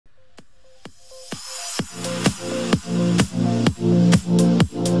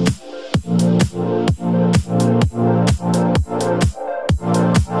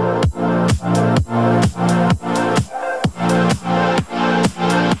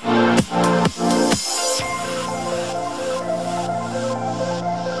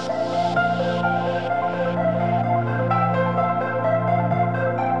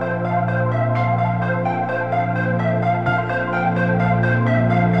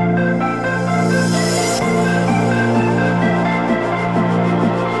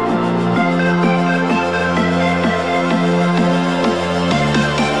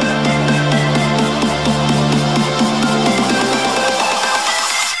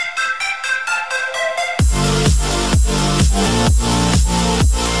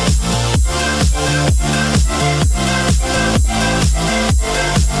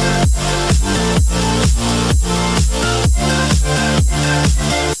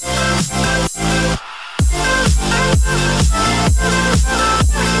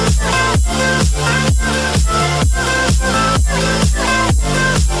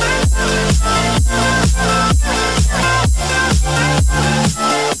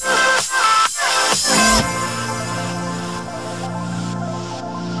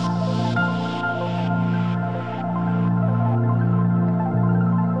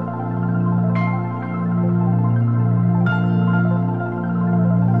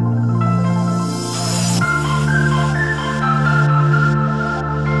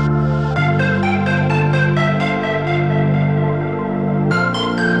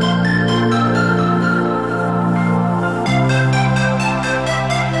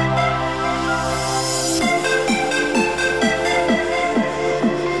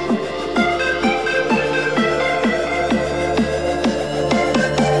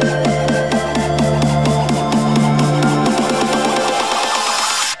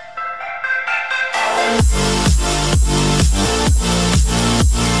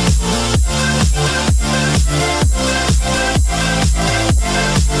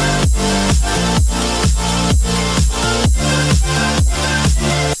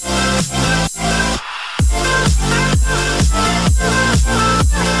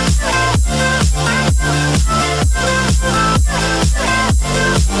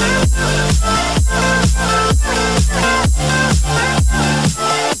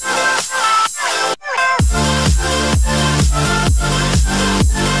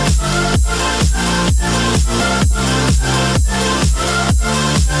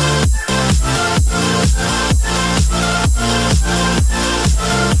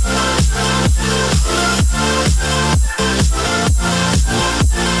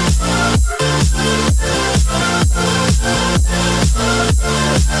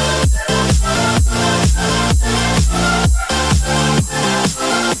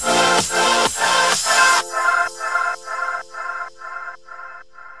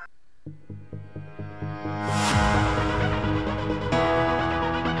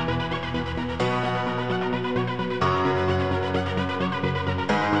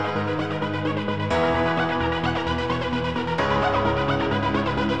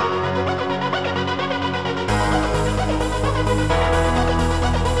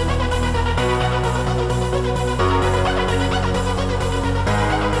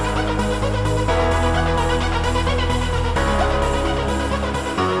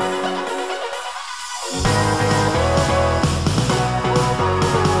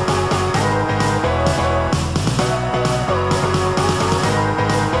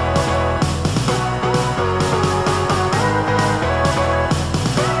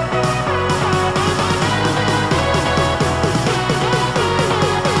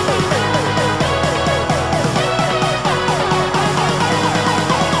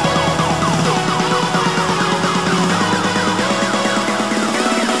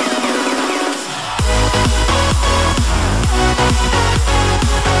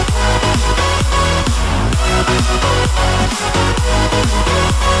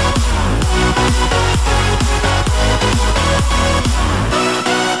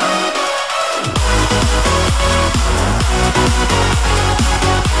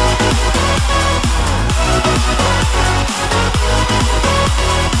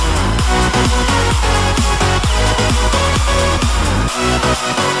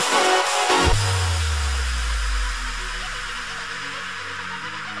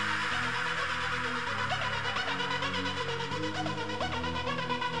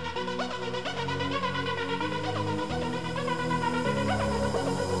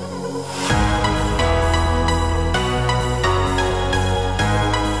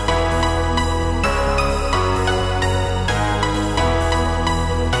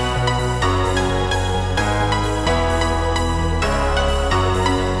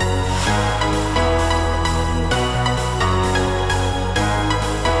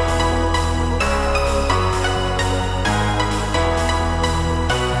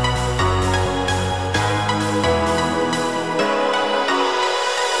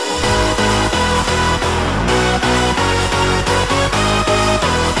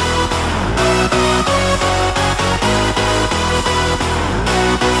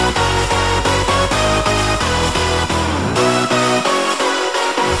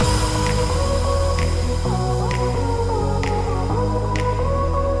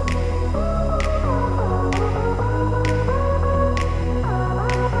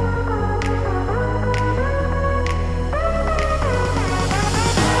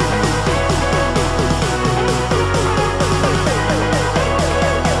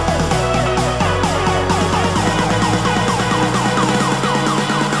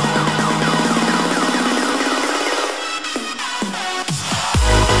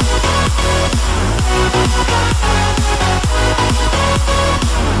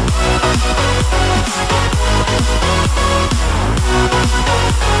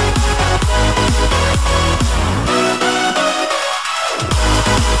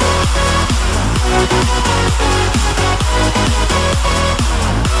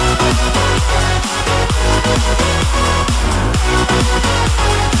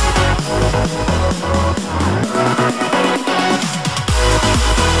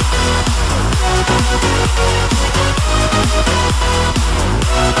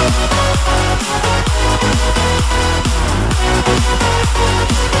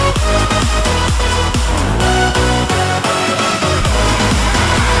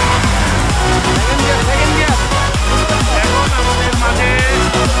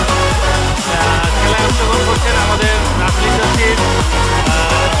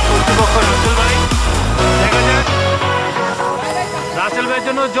ভাইয়ের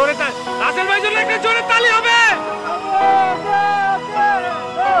জন্য জোরে রাসেল ভাইয়ের জন্য একটা জোরে তালি হবে।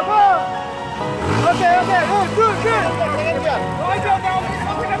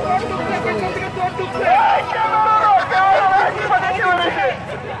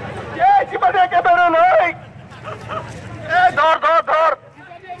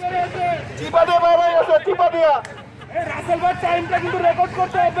 রাসেল ভাই টাইমটা কিন্তু রেকর্ড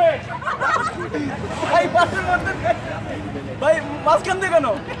করতে হবে ভাই, পাশের মধ্যে ভাই মাঝখান থেকে কেন?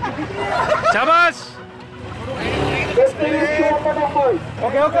 শাবাশ।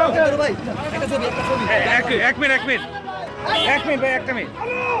 ওকে ওকে ওকে ভাই, একটা ছবি এক মিনিট ভাই, একটা মিনিট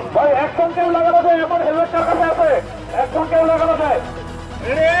ভাই, একজন কেউ লাগানো যায়, এখন হেলমেটটার কাছে আছে, একজন কেউ লাগানো যায়।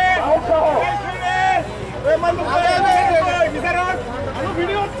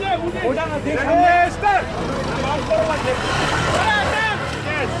 ভিডিও হচ্ছে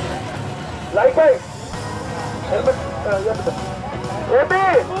लाइक भाई हेलमेट एबी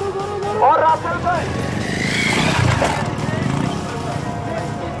और रासেল भाई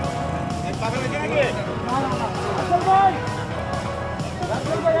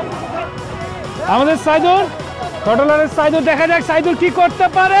আমাদের সাইদুর টটলারের সাইদুর, দেখা যাক সাইদুর কি করতে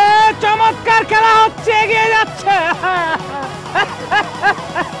পারে। চমৎকার খেলা হচ্ছে, এগিয়ে যাচ্ছে।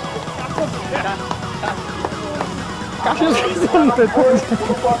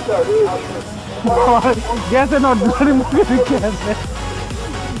 গেছে নটবাড়ি মুখে ঢুকে আছে।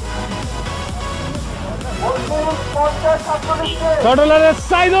 টটলারের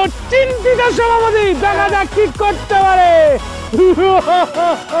সাইদুর চিন্তিত সভাপতি, দেখা যাক কি করতে পারে।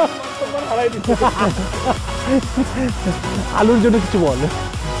 আলুর জন্য কিছু বল।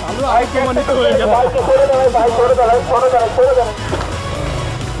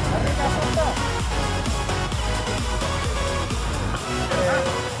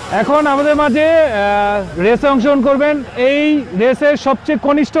 এখন আমাদের মাঝে রেসে অংশগ্রহণ করবেন এই রেসের সবচেয়ে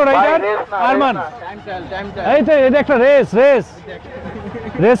কনিষ্ঠ রাইডার আরমান। এই তো এটা একটা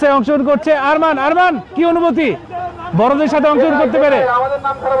রেসে অংশগ্রহণ করছে আরমান। আরমান, কি অনুভূতি বড়দের সাথে অংশগ্রহণ করতে পেরে?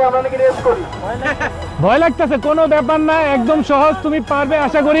 ভয় লাগতেছে? কোনো ব্যাপার না, একদম সহজ, তুমি পারবে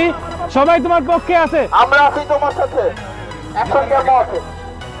আশা করি। সবাই তোমার পক্ষে আছে, আমরা আছি তোমার সাথে, একসঙ্গে আমরা আছি।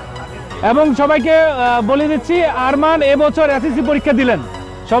 এবং সবাইকে বলে দিচ্ছি, আরমান এবছর এসএসসি পরীক্ষা দিলেন।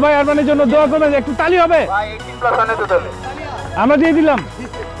 সবাই আরমানের জন্য দোয়া করবেন। একটু তালি হবে? আমরা দিয়ে দিলাম।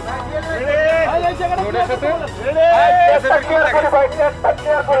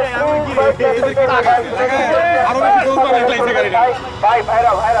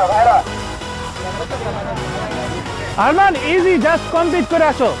 আরমান ইজি, জাস্ট কমপ্লিট করে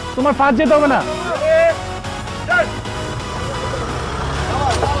আসো, তোমার ফার্স্ট যেতে হবে না।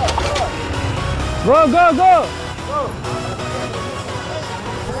 গো গো গো।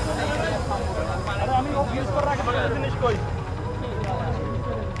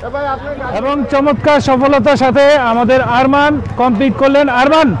 এবং চমৎকার সফলতার সাথে আমাদের আরমান কমপ্লিট করলেন।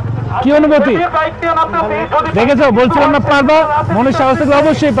 আরমান, কি অনুভূতি? দেখেছো, বলছিলাম না পারবা, মনের সাহস থাকলে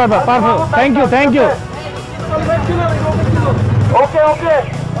অবশ্যই পারবা। পারবো। Thank you.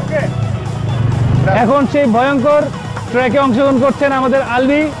 এখন সেই ভয়ঙ্কর ট্র্যাকে অংশগ্রহণ করছেন আমাদের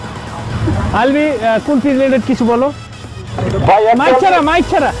আলবি। কুলফি রিলেটেড কিছু বলো। মাইক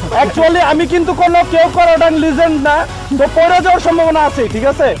ছাড়া অ্যাকচুয়ালি আমি কিন্তু কোনো কেউ করাটান লিজেন্ড না, তো পড়ে যাওয়ার সম্ভাবনা আছে। ঠিক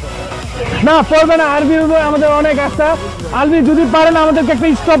আছে, না পড়বে না, আলবির উপর আমাদের অনেক আস্থা। আলবি যদি পারেন আমাদেরকে একটা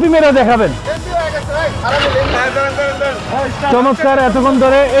স্টপি মেরে দেখাবেন। চমৎকার। এতক্ষণ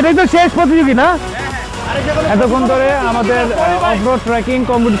ধরে, এটাই তো শেষ প্রতিযোগী না? এতক্ষণ ধরে আমাদের অফরোড ট্রেকিং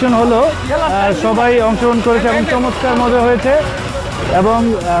কম্পিটিশন হলো, সবাই অংশগ্রহণ করেছে এবং চমৎকার মজা হয়েছে। এবং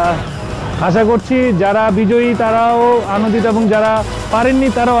আশা করছি যারা বিজয়ী তারাও আনন্দিত এবং যারা পারেননি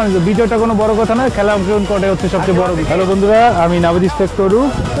তারাও আনন্দিত। বিজয়টা কোনো বড় কথা নয়, খেলা অংশগ্রহণ করাটাই হচ্ছে সবচেয়ে বড়। হ্যালো বন্ধুরা, আমি নাবিদ ইস্তেকটরু,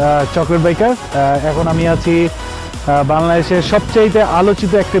 চকলেট বাইকার। এখন আমি আছি বাংলাদেশের সবচেয়ে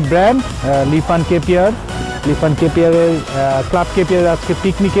আলোচিত একটি ব্র্যান্ড লিফান কেপিয়ারের ক্লাব কেপিয়ার আজকে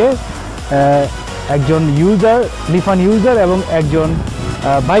পিকনিকে একজন লিফান ইউজার এবং একজন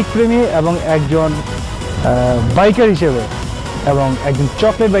বাইক প্রেমী এবং একজন বাইকার হিসেবে এবং একজন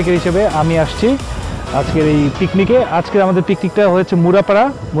চকলেট বাইকার হিসেবে আমি আসছি আজকের এই পিকনিকে। আজকের আমাদের পিকনিকটা হয়েছে মুরাপাড়া।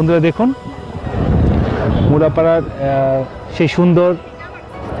 বন্ধুরা দেখুন, মুরাপাড়ার সেই সুন্দর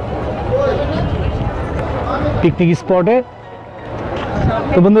পিকনিক স্পটে।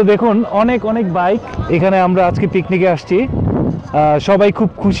 তো বন্ধুরা দেখুন, অনেক বাইক এখানে আমরা আজকে পিকনিকে আসছি। সবাই খুব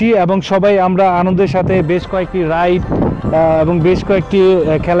খুশি এবং সবাই আমরা আনন্দের সাথে বেশ কয়েকটি রাইড এবং বেশ কয়েকটি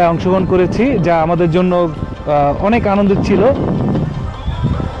খেলায় অংশগ্রহণ করেছি, যা আমাদের জন্য অনেক আনন্দের ছিল।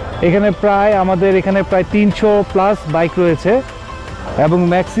 আমাদের এখানে প্রায় 300+ বাইক রয়েছে এবং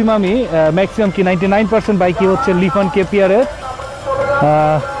ম্যাক্সিমাম কি 99% বাইকই হচ্ছে লিফান কেপিয়ারের।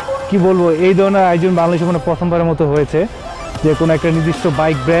 কি বলবো, এই ধরনের আয়োজন বাংলাদেশে মানে প্রথমবারের মতো হয়েছে যে কোনো একটা নির্দিষ্ট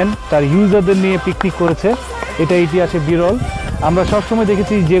বাইক ব্র্যান্ড তার ইউজারদের নিয়ে পিকনিক করেছে। এটা ইতিহাসে বিরল। আমরা সবসময়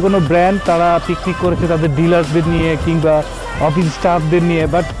দেখেছি যে কোনো ব্র্যান্ড তারা পিকনিক করেছে তাদের ডিলারদের নিয়ে কিংবা অফিস স্টাফদের নিয়ে,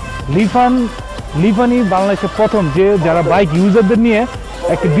 বাট লিফানই বাংলাদেশে প্রথম যে যারা বাইক ইউজারদের নিয়ে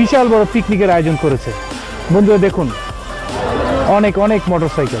একটা বিশাল বড় পিকনিকের আয়োজন করেছে। বন্ধুরা দেখুন, অনেক অনেক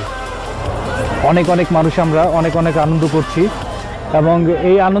মোটরসাইকেল, অনেক অনেক মানুষ, আমরা অনেক অনেক আনন্দ করছি এবং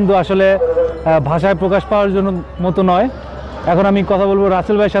এই আনন্দ আসলে ভাষায় প্রকাশ পাওয়ার জন্য মতো নয়। এখন আমি কথা বলবো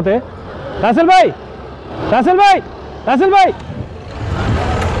রাসেল ভাইয়ের সাথে। রাসেল ভাই, রাসেল ভাই, রাসেল ভাই।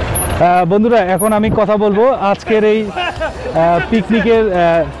 বন্ধুরা এখন আমি কথা বলবো আজকের এই পিকনিকের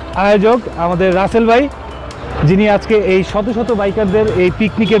আয়োজক আমাদের রাসেল ভাই, যিনি আজকে এই শত শত বাইকারদের এই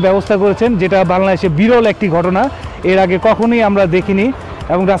পিকনিকের ব্যবস্থা করেছেন, যেটা বাংলাদেশে বিরল একটি ঘটনা, এর আগে কখনোই আমরা দেখিনি।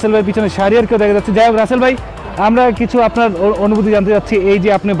 এবং রাসেল ভাই পিছনে শাহরিয়ারকেও দেখা যাচ্ছে। যাই হোক রাসেল ভাই, আমরা কিছু আপনার অনুভূতি জানতে চাচ্ছি। এই যে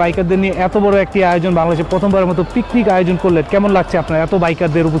আপনি বাইকারদের নিয়ে এত বড় একটি আয়োজন বাংলাদেশে প্রথমবারের মতো পিকনিক আয়োজন করলেন, কেমন লাগছে আপনার এত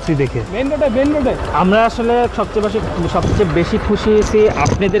বাইকারদের উপস্থিতি দেখে? মেন রোডে আমরা আসলে সবচেয়ে বেশি খুশি হয়েছি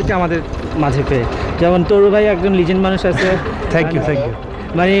আপনাদেরকে আমাদের মাঝে পেয়ে। যেমন তরু ভাই একজন লিজেন্ড মানুষ আছে। Thank you, thank you.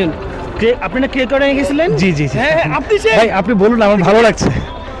 মানে আপনারা ক্রিয়েট করে গেছিলেন। জি জি জি, হ্যাঁ আপনি ভাই আপনি বলুন, আমার ভালো লাগছে,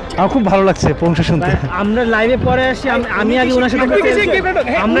 আমার খুব ভালো লাগছে প্রশংসা শুনতে। আমরা লাইভে পরে আসি, আমি আগে ওনার সাথে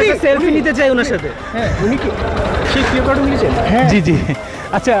আমরা একটা সেলফি নিতে চাই ওনার সাথে। হ্যাঁ উনি কি সেই ক্লিপটা নিয়েছেন? হ্যাঁ জি জি।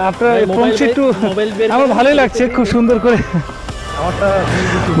 আচ্ছা, আপনার ভাই, প্রশংসা একটু মোবাইল বের আমার করে ভালোই লাগছে, খুব সুন্দর করে।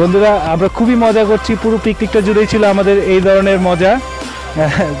 বন্ধুরা আমরা খুবই মজা করছি, পুরো পিকনিকটা জুড়েই ছিল আমাদের এই ধরনের মজা।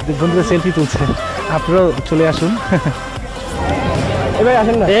 বন্ধুরা সেলফি তুলছে, আপনারাও চলে আসুন। এবার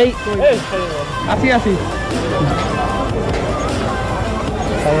আসেন না। এই আসি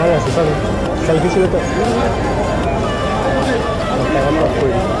সেলফি ছিল তো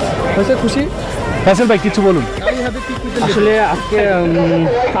হয়েছে খুশি? রাসেল ভাই কিছু বলুন। আসলে আজকে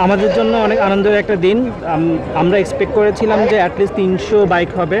আমাদের জন্য অনেক আনন্দের একটা দিন। আমরা এক্সপেক্ট করেছিলাম যে অ্যাটলিস্ট 300 বাইক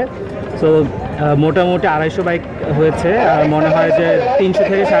হবে, তো মোটামুটি 250 বাইক হয়েছে। আর মনে হয় যে 300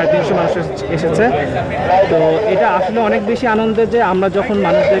 থেকে 350 মানুষ এসেছে। তো এটা আসলে অনেক বেশি আনন্দের যে আমরা যখন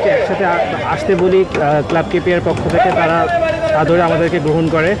মানুষদেরকে একসাথে আসতে বলি ক্লাব কেপিআর পক্ষ থেকে, তারা আদরে আমাদেরকে গ্রহণ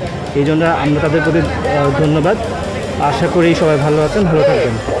করে। এই জন্য আমরা তাদের প্রতি ধন্যবাদ। আশা করি সবাই ভালো আছেন, ভালো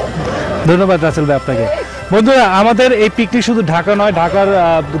থাকবেন। ধন্যবাদ রাসেল ভাই আপনাকে। বন্ধুরা আমাদের এই পিকনিক শুধু ঢাকা নয়, ঢাকার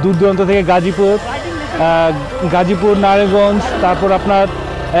দূর দূরান্ত থেকে গাজীপুর, নারায়ণগঞ্জ, তারপর আপনার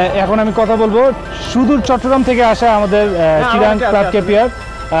এখন আমি কথা বলবো সুদূর চট্টগ্রাম থেকে আসা আমাদের চিরাং ক্লাব কেপিআর,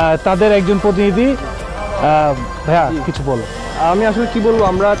 তাদের একজন প্রতিনিধি। ভাইয়া কিছু বলো। আমি আসলে কি বলবো,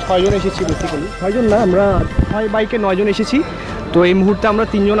 আমরা 6 জন এসেছি, বেসিক্যালি 6 জন না, আমরা 6 বাইকে 9 জন এসেছি। তো এই মুহূর্তে আমরা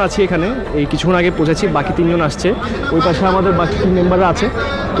 3 জন আছি এখানে, এই কিছুক্ষণ আগে পৌঁছেছি, বাকি 3 জন আসছে। ওই পাশে আমাদের বাকি টিম মেম্বাররা আছে,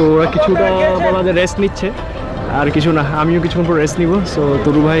 তো ওরা কিছুটা বলা যায় রেস্ট নিচ্ছে, আর কিছু না, আমিও কিছুক্ষণ পর রেস্ট নিব। সো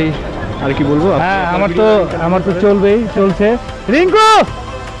তরু ভাই আর কি বলবো? হ্যাঁ আমার তো চলবেই, চলছে। রিঙ্কু,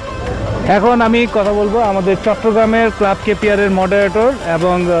 এখন আমি কথা বলবো আমাদের চট্টগ্রামের ক্লাব কেপিআরের মডারেটর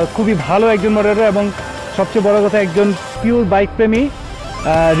এবং খুবই ভালো একজন মডারেটর এবং সবচেয়ে বড় কথা একজন পিওর বাইক প্রেমী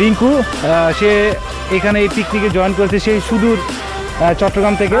রিঙ্কু। সে এখানে এই পিকনিকে জয়েন করেছে সেই সুদূর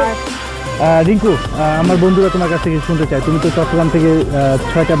চট্টগ্রাম থেকে। রিঙ্কু, আমার বন্ধুরা তোমার কাছ থেকে শুনতে চাই, তুমি তো চট্টগ্রাম থেকে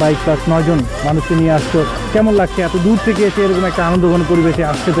 6টা বাইক প্লাস 9 জন মানুষকে নিয়ে আসছো, কেমন লাগছে এত দূর থেকে এসে এরকম একটা আনন্দঘন পরিবেশে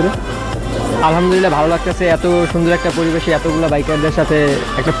আসতে পেরে? আলহামদুলিল্লাহ ভালো লাগতেছে, এত সুন্দর একটা পরিবেশে এতগুলো বাইকারদের সাথে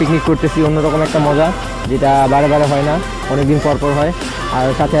একটা পিকনিক করতেছি, অন্যরকম একটা মজা যেটা বারে বারে হয় না, অনেকদিন পর পর হয়। আর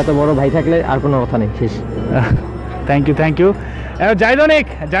সাথে এত বড় ভাই থাকলে আর কোনো কথা নেই, শেষ। Thank you.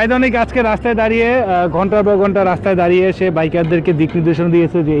 জায়দনিক আজকে রাস্তায় দাঁড়িয়ে ঘন্টার পর ঘন্টা রাস্তায় দাঁড়িয়ে সে বাইকারদেরকে দিক নির্দেশনা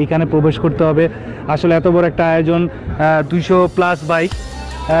দিয়েছে যে এইখানে প্রবেশ করতে হবে। আসলে এত বড় একটা আয়োজন, 200+ বাইক,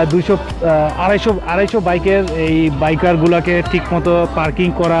 200-250 বাইকের এই বাইকারগুলোকে ঠিকমতো পার্কিং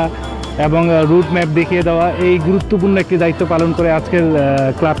করা এবং রুট ম্যাপ দেখিয়ে দেওয়া, এই গুরুত্বপূর্ণ একটি দায়িত্ব পালন করে আজকের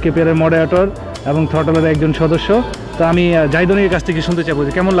ক্লাব কেপিআরের মডারেটর এবং থ্রটলের একজন সদস্য। তো আমি জাহিদনির কাছ থেকে শুনতে চাইবো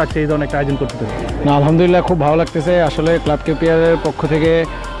যে কেমন লাগছে এই ধরনের একটা আয়োজন করতে পেরে? না, আলহামদুলিল্লাহ খুব ভালো লাগতেছে। আসলে ক্লাব কেপিআরের পক্ষ থেকে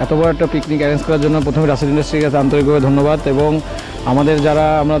এত বড় একটা পিকনিক অ্যারেঞ্জ করার জন্য প্রথমে রাসেল ইন্ডাস্ট্রির কাছে আন্তরিকভাবে ধন্যবাদ। এবং আমাদের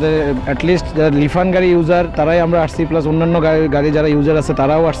অ্যাটলিস্ট যারা লিফান গাড়ি ইউজার তারাই আমরা আসছি, প্লাস অন্যান্য গাড়ি যারা ইউজার আছে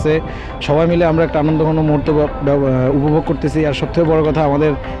তারাও আসছে। সবাই মিলে আমরা একটা আনন্দঘন মুহূর্ত উপভোগ করতেছি। আর সবথেকে বড় কথা,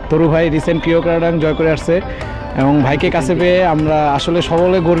 আমাদের তরু ভাই রিসেন্ট ক্রিয়োকারাডাং জয় করে আসছে এবং ভাইকে কাছে পেয়ে আমরা আসলে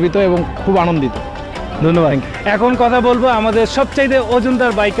সকলে গর্বিত এবং খুব আনন্দিত। ধন্যবাদ। এখন কথা বলবো আমাদের সবচাইতে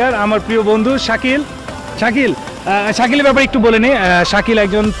ওজনদার বাইকার, আমার প্রিয় বন্ধু শাকিলের ব্যাপারে একটু বলে নিই। শাকিল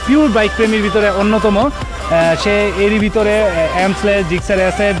একজন পিওর বাইক প্রেমীর ভিতরে অন্যতম। সে এরই ভিতরে এমস্লেস, জিক্সার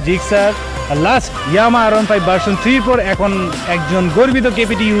অ্যাসেট, জিক্সার, লাস্ট ইয়ামা R15 ভার্সন 3 পর এখন একজন গর্বিত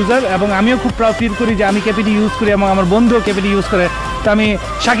কেপিটি ইউজার। এবং আমিও খুব প্রাউড ফিল করি যে আমি কেপিটি ইউজ করি এবং আমার বন্ধুও কেপিটি ইউজ করে। তো আমি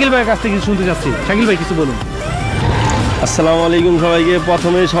শাকিল ভাইয়ের কাছ থেকে কিছু শুনতে চাচ্ছি। শাকিল ভাই কিছু বলুন। আসসালামু আলাইকুম সবাইকে।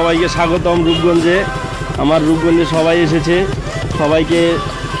 প্রথমে সবাইকে স্বাগতম রূপগঞ্জে। আমার রূপগঞ্জে সবাই এসেছে, সবাইকে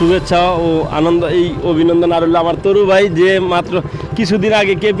শুভেচ্ছা ও আনন্দ, এই অভিনন্দন। আর হলো আমার তরু ভাই, যে মাত্র কিছুদিন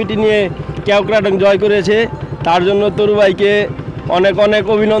আগে কেপিটি নিয়ে ক্যাওক্রাডং জয় করেছে, তার জন্য তরু ভাইকে অনেক অনেক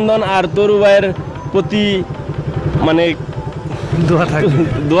অভিনন্দন। আর তরু ভাইয়ের প্রতি মানে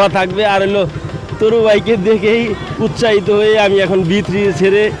দোয়া থাকবে। আর হলো তরু ভাইকে দেখেই উৎসাহিত হয়ে আমি এখন B3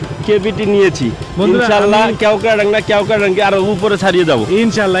 ছেড়ে কেপিটি নিয়েছি। ইনশাআল্লাহ ক্যাওক্রাডংকে আরো উপরে ছাড়িয়ে যাব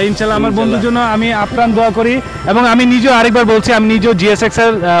ইনশাআল্লাহ। আমার বন্ধুর জন্য আমি আপ্রাণ দোয়া করি। এবং আমি নিজেও আরেকবার বলছি, আমি নিজেও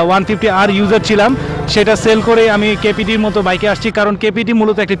GSX-R 150R ইউজার ছিলাম, সেটা সেল করে আমি কেপিটির মতো বাইকে আসছি। কারণ কেপিটি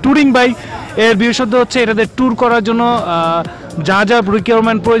মূলত একটি ট্যুরিং বাইক। এর বিশেষত্ব হচ্ছে এটাতে ট্যুর করার জন্য যা যা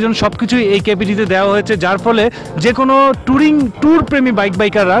রিকোয়ারমেন্ট প্রয়োজন সব কিছুই এই কেপিটিতে দেওয়া হয়েছে, যার ফলে যে কোনো ট্যুর প্রেমী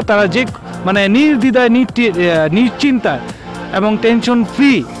বাইকাররা তারা যে মানে নির্দ্বিধায় নিশ্চিন্তায় এবং টেনশন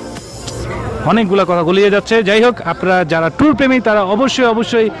ফ্রি, অনেকগুলো কথা গুলিয়ে যাচ্ছে। যাই হোক, আপনারা যারা ট্যুর প্রেমী তারা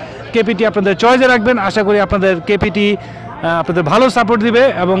অবশ্যই কেপিটি আপনাদের চয়েসে রাখবেন। আশা করি আপনাদের কেপিটি আপনাদের ভালো সাপোর্ট দিবে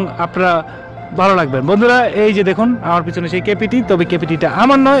এবং আপনারা ভালো লাগবেন। বন্ধুরা, এই যে দেখুন আমার পিছনে সেই কেপিটি, তবে কেপিটিটা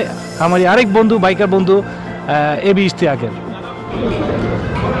আমার নয়, আমারই আরেক বন্ধু, বাইকার বন্ধু AB ইশতিয়াকের।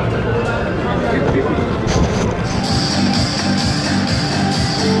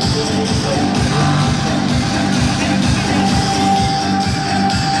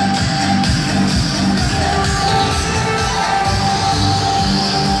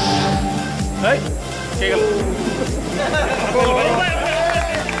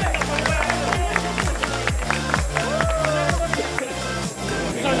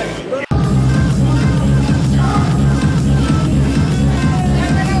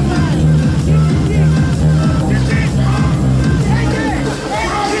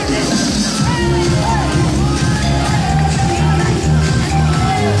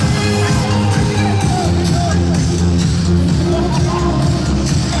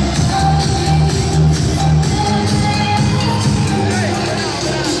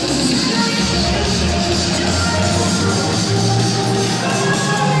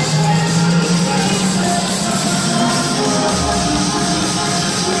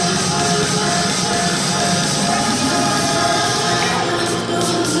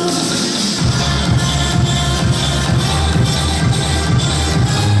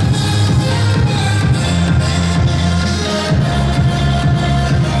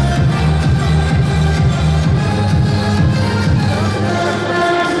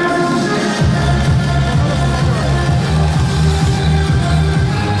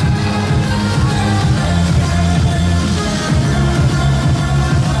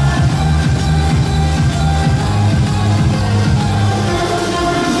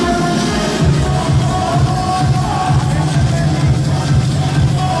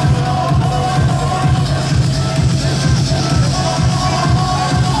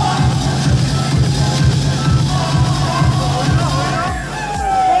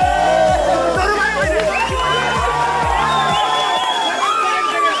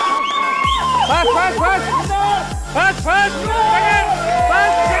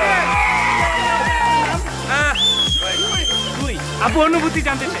 আপু অনুভূতি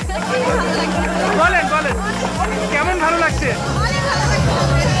জানতে চাই, বলেন কেমন ভালো লাগছে?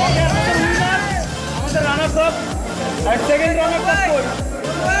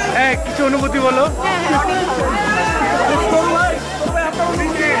 হ্যাঁ, কিছু অনুভূতি বলো।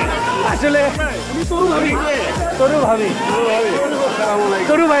 আসলে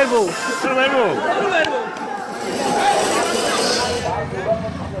তরু ভাই বউ।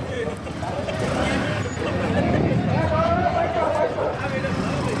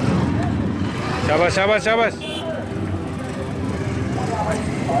 শাবাশ।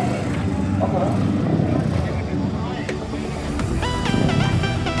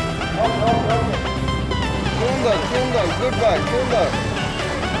 সুন্দর, গুড বয়, সুন্দর,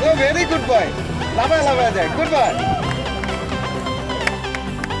 ভেরি গুড বয়, লাফায় যায়, গুড বয়।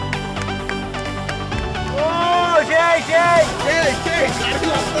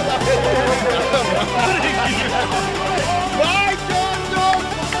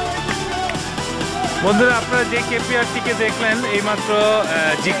 বন্ধুরা, আপনারা যে কেপিআরটিকে দেখলেন এইমাত্র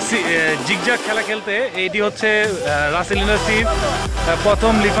জিগজাগ খেলা খেলতে, এইটি হচ্ছে রাসেল ইন্ডাস্ট্রির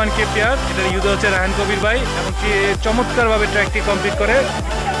প্রথম লিফান কেপিআর। এটার ইউজার হচ্ছে রায়হান কবির ভাই, এবং সে চমৎকারভাবে ট্র্যাকটি কমপ্লিট করে,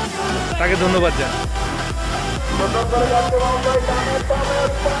 তাকে ধন্যবাদ জানাই।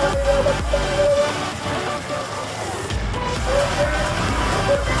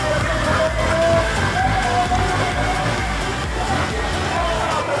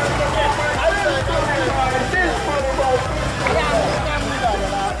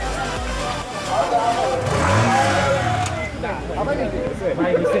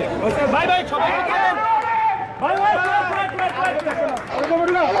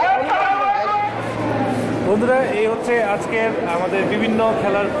 বন্ধুরা, এই হচ্ছে আজকের আমাদের বিভিন্ন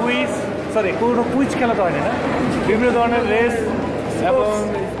খেলার কোনো কুইজ খেলা তো হয় না, বিভিন্ন ধরনের রেস এবং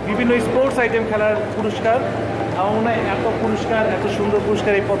বিভিন্ন স্পোর্টস আইটেম খেলার পুরস্কার। আমার মনে হয় এত পুরস্কার, এত সুন্দর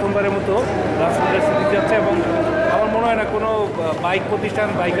পুরস্কার এই প্রথমবারের মতো রাজশাহী দিতে যাচ্ছে এবং আমার মনে হয় না কোনো বাইক প্রতিষ্ঠান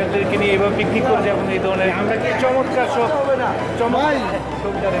বাইকারদেরকে নিয়ে এইভাবে পিকনিক করে যেমন এই ধরনের আমরা কি চমৎকার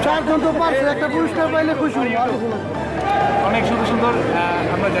একটা পুরস্কার পাইলে খুশি। অনেক সুন্দর সুন্দর,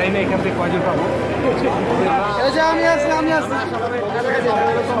 আমরা জানি না এখান থেকে কয়জন পাবো। আমি আসি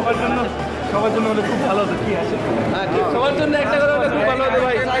সবার জন্য হলে খুব ভালো হতো। কি আছে সবার জন্য একটা করে হলে খুব ভালো হতো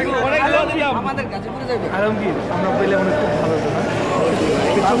ভাই, অনেক ভালো দিলাম আলমগীর, আমরা পেলে অনেক খুব ভালো হতো না?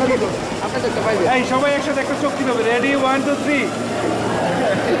 এই সবাই একসাথে একটা চোখ দিতে হবে। রেডি 1 2 3।